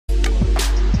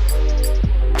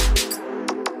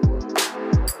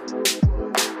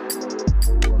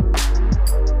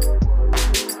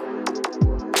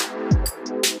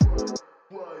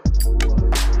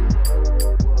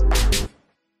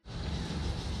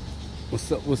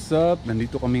What's up?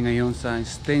 Nandito kami ngayon sa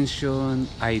Extension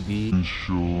ID.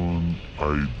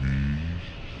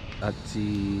 At si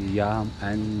Yam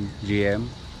and GM.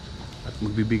 At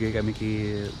magbibigay kami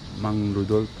kay Mang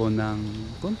Rodolfo ng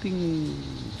konting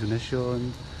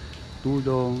donasyon,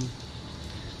 tulong.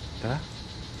 Tara,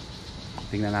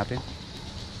 tingnan natin.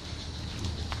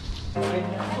 Okay.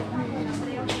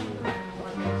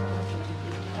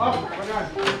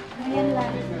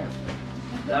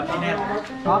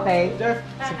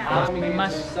 May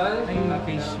mas ay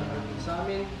face. Sa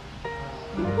amin,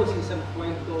 yun po si isang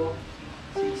kwento,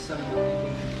 si isang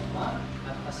magiging ama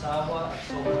at asawa at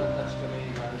sobrang touch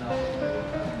kami lalo na ako.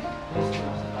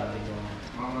 Sa tatay ko.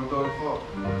 Mang Rodolfo,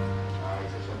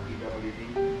 isa siyang PWD,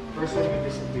 person with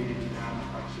disability na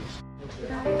access.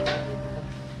 Sorry.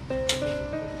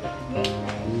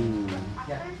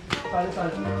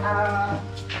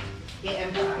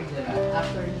 AM pa akin dala.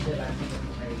 After yung dala, dito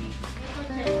po kay...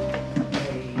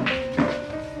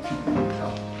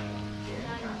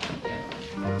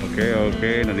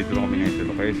 Okay. Nandito na kami ngayon sa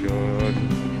location.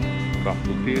 Back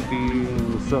to City.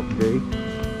 What's up, Jay?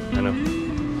 Ano?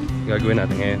 Gagawin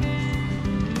natin ngayon.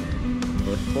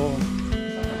 First po.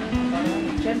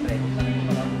 Siyempre,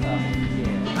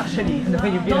 actually, ano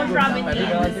yung pinag-usapan namin?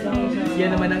 Yan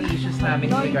naman ang issues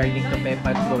namin regarding to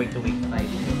PEPAD going to week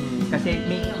 5. Kasi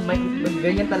may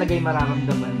ganyan talaga yung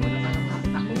mararamdaman mo na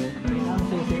ako,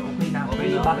 okay na ako.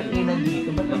 Okay, bakit kayo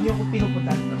nandito? Ba't niyo ako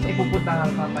pinupunta? Kasi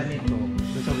pupuntahan ka pa nito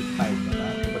doon sa week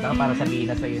 5. Pupunta ka para sabihin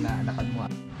na sa'yo na anakan mo.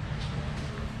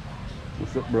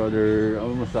 What's up, brother?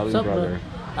 Ano masabi, brother?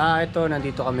 Ito,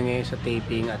 nandito kami ngayon sa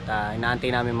taping at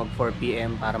inaantay namin mag 4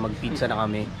 PM para mag-pizza na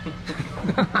kami.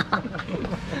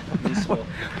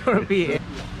 4 PM.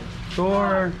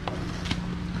 Tour!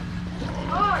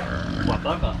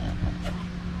 Wata ka.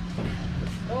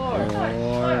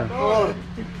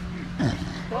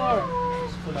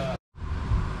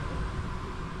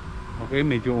 Okay,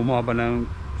 medyo umaba na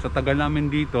sa tagal namin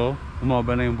dito,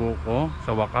 umaba na yung buhok ko.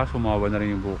 Sa wakas, umaba na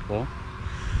rin yung buhok ko.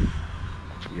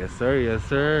 Yes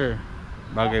sir.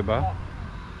 Bagay ba?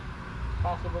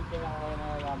 Possible kailangan na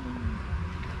namin.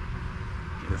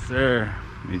 Yes sir.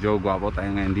 Medyo gwapo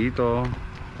tayo ngayon dito.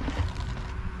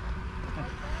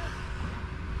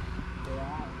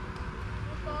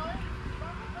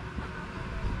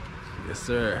 Yes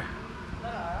sir.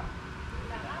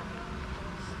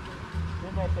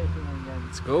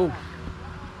 Let's go.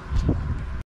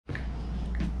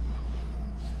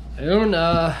 Ayun,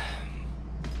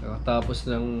 tapos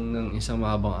ng isang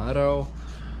mahabang araw.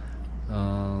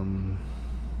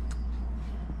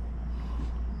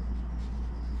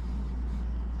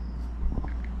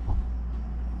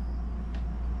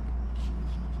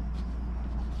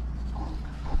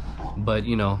 But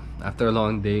you know, after a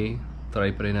long day,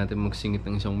 try pa rin natin magsingit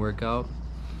ng isang workout.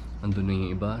 Andun na yung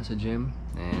iba sa gym.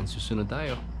 And susunod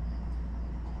tayo.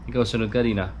 Ikaw, sunod ka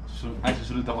rin ah.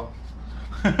 Susunod ako.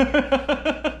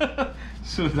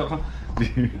 Susunod ako.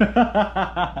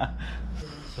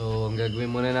 So, ang gagawin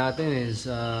muna natin is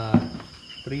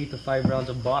 3 to 5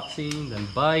 rounds of boxing, then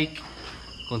bike,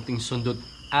 konting sundot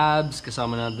abs,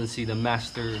 kasama natin si the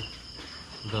master,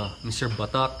 the Mr.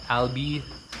 Batak, Albi,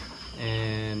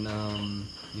 and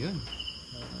yun.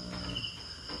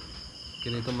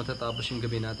 Ganito matatapos yung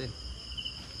gabi natin.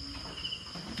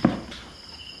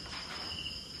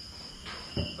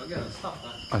 Pag stop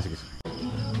na. Sige.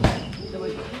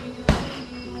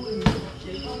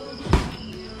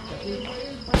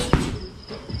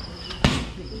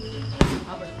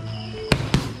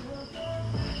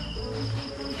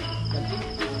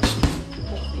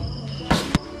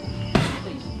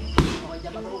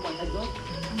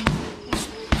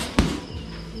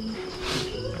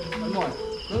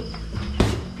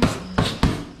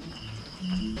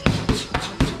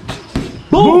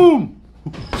 Boom!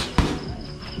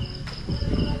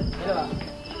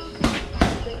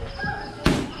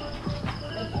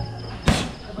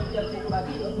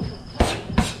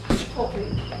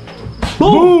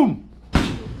 Boom!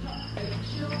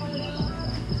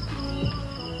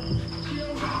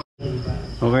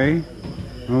 Okay.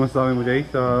 Ano masasabi mo, Jay,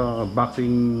 sa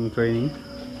boxing training?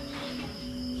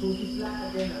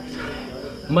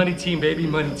 Money team, baby,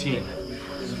 money team.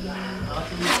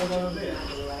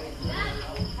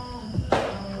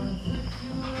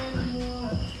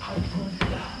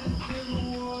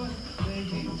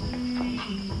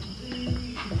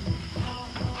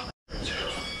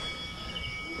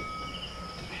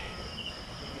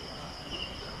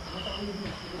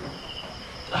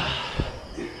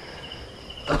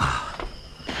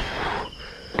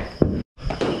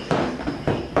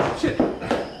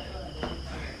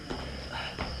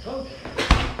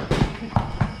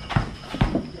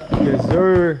 Yes,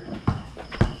 sir.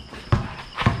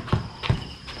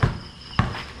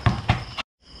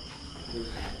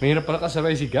 Mahirap pala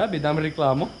kasabay si Gabi, dami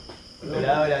reklamo.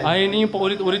 Wala. Ayun yung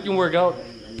paulit-ulit yung workout.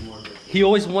 He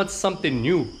always wants something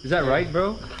new. Is that right,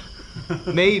 bro?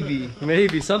 Maybe.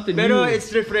 Maybe something Pero new.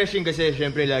 it's refreshing kasi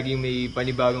syempre laging may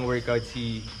panibagong workout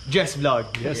si Jess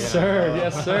Vlog. Yes, sir.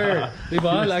 Yes, sir.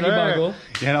 Diba? Lagi Sir. bago.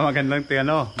 Yan ang magandang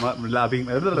labing.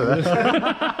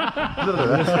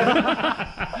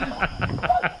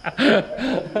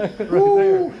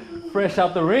 Woo! Fresh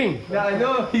out the ring. Na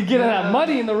ano? He's getting that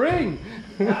money in the ring.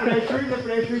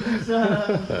 Pressure dun sa...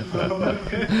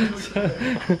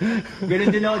 Ganun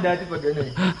din ako dati pag ano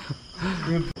eh.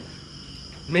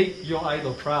 Make your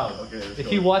idol proud. If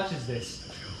he watches this,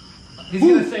 he's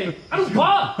gonna say, ano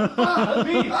ba?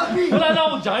 Abi! Wala na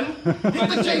ako dyan?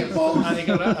 Dito Jake Pose!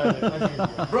 Ikaw na?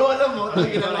 Bro, alam mo,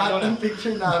 tingin na lahat ng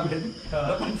picture namin.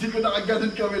 Napansin ko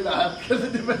nakaganon kami lahat. Kasi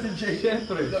di ba si Jake?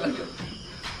 Siyempre.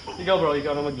 Ikaw bro,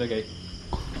 ikaw na maglagay.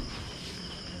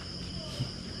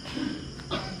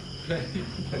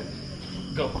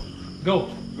 Go.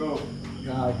 Go. Go.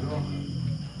 Gago.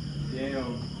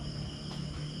 Damn.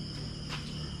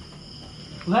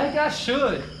 Like I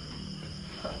should.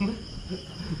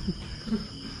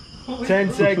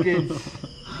 10 seconds.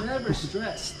 Never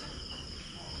stressed.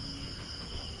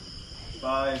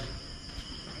 5,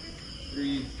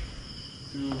 3,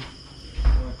 2, 1.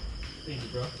 Thank you,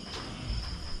 bro.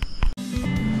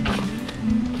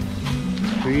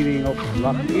 Training of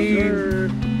lock in.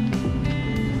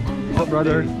 What's up,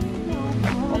 brother?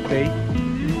 Okay.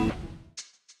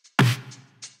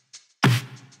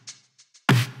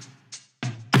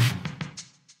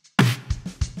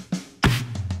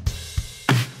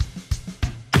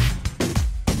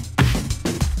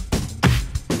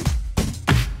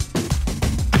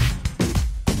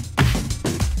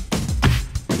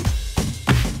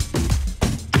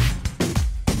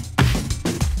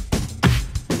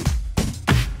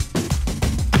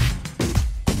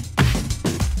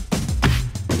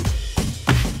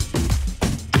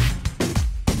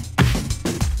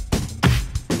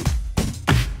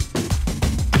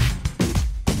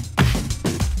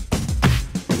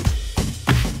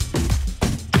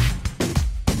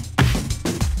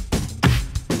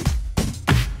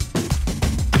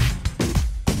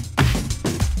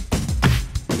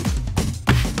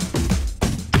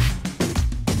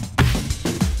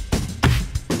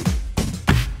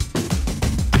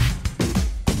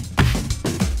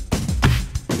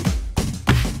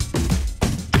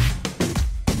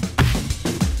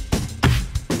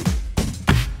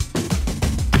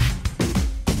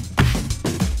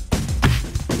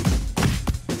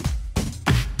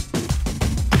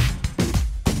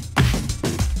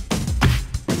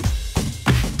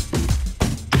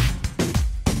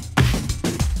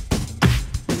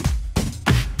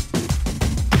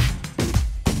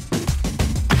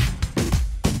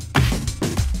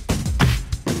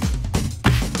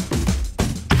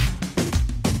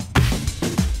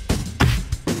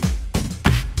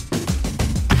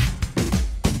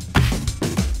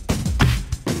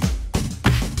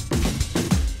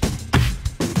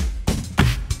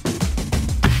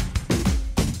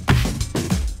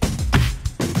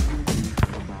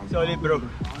 Solid bro.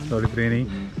 Solid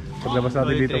training. Paglabas natin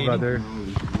Solid dito, training. brother.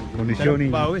 Conditioning.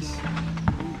 Pawis.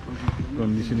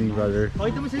 Conditioning, brother.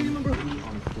 Pakita mo sa inyo bro.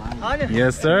 Ano?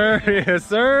 Yes, sir. Yes,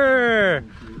 sir.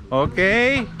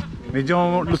 Okay.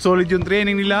 Medyo solid yung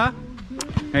training nila.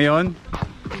 Ngayon,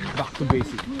 back to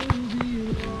basic.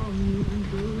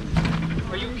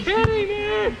 Are you kidding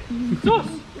me? Sus!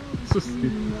 Sus.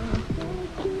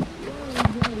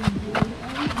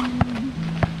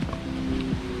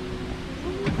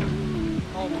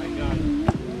 Oh my god.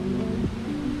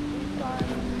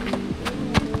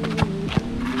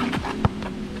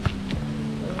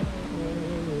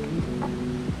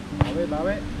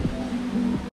 Bawi.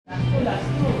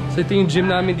 So ito yung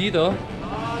gym namin dito.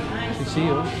 You see,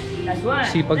 oh.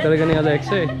 Sipag talaga ni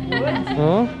Alexa eh.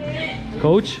 Oh?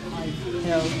 Coach?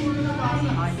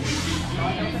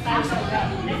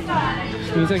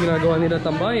 Minsan ginagawa nila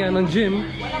tambayan ng gym.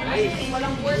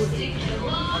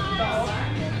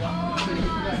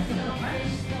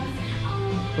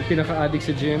 Pag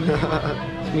pinaka-addict sa gym.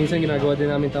 Minsan ginagawa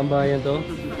din namin tambayan to.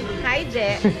 Hi,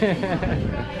 Je.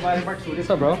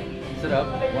 What's up, bro? Sit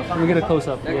up. Let me get a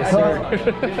close-up. Yes, sir.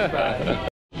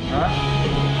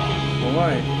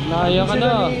 Okay. Naiya ka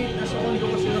na. Nasa kondo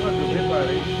kasi nakagabi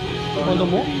pare. Kondo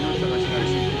mo?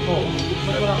 Oo.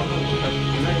 Ba't wala ka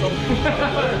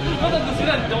Ba't nandun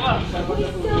sila? Dito ka.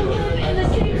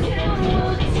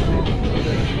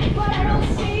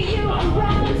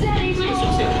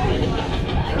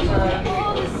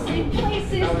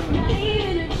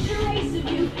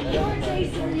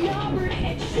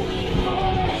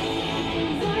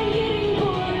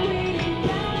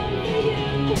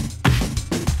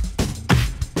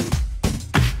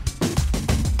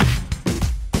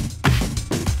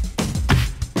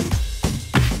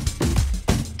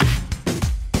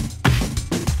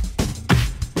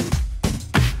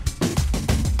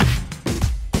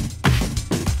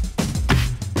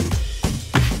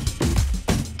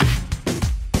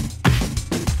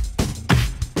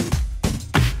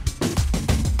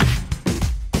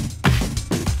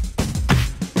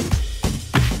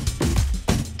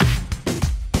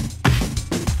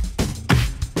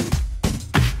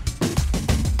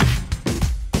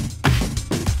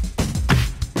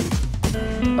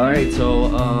 Alright,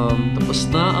 so tapos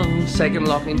na ang second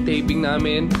lock-in taping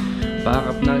namin. Pack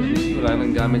up na, wala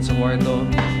nang gamit sa kwarto.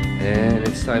 And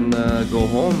it's time to go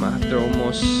home after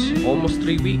almost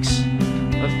 3 weeks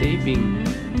of taping.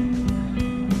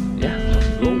 Yeah,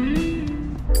 let's go.